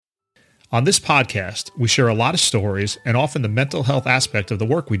On this podcast, we share a lot of stories, and often the mental health aspect of the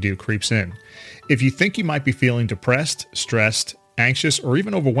work we do creeps in. If you think you might be feeling depressed, stressed, anxious, or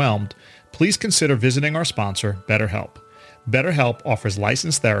even overwhelmed, please consider visiting our sponsor, BetterHelp. BetterHelp offers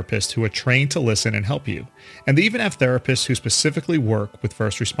licensed therapists who are trained to listen and help you. And they even have therapists who specifically work with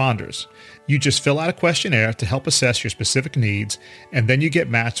first responders. You just fill out a questionnaire to help assess your specific needs, and then you get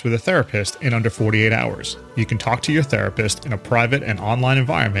matched with a therapist in under 48 hours. You can talk to your therapist in a private and online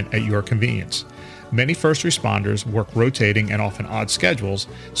environment at your convenience. Many first responders work rotating and often odd schedules,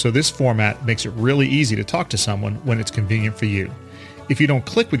 so this format makes it really easy to talk to someone when it's convenient for you. If you don't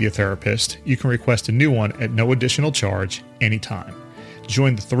click with your therapist, you can request a new one at no additional charge anytime.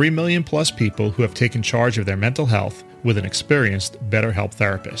 Join the 3 million plus people who have taken charge of their mental health with an experienced BetterHelp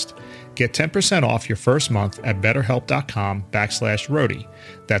therapist. Get 10% off your first month at betterhelp.com/Rody.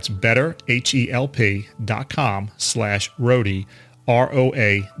 That's betterhelp.com/Rody,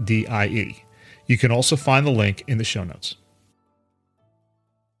 ROADIE. You can also find the link in the show notes.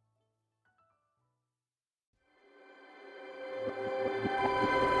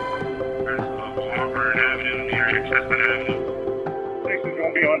 Station's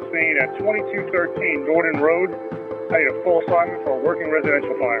going to be on scene at 2213 Gordon Road. I need a full assignment for a working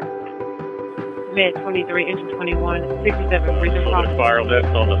residential fire. Med 23, Engine 21, 67, Bridger Crossing. Fire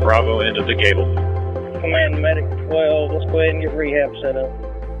left on the Bravo end of the gable. Command Medic 12, let's go ahead and get rehab set up.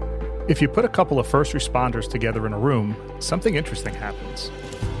 If you put a couple of first responders together in a room, something interesting happens.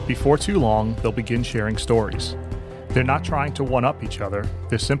 Before too long, they'll begin sharing stories. They're not trying to one-up each other,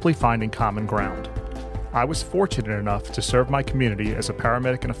 they're simply finding common ground. I was fortunate enough to serve my community as a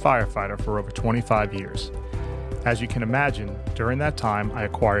paramedic and a firefighter for over 25 years. As you can imagine, during that time, I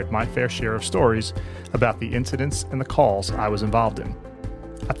acquired my fair share of stories about the incidents and the calls I was involved in.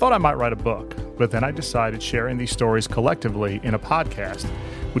 I thought I might write a book, but then I decided sharing these stories collectively in a podcast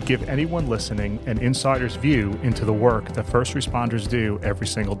would give anyone listening an insider's view into the work that first responders do every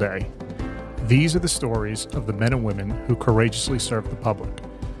single day. These are the stories of the men and women who courageously serve the public,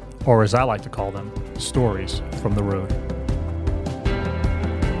 or as I like to call them, stories from the road.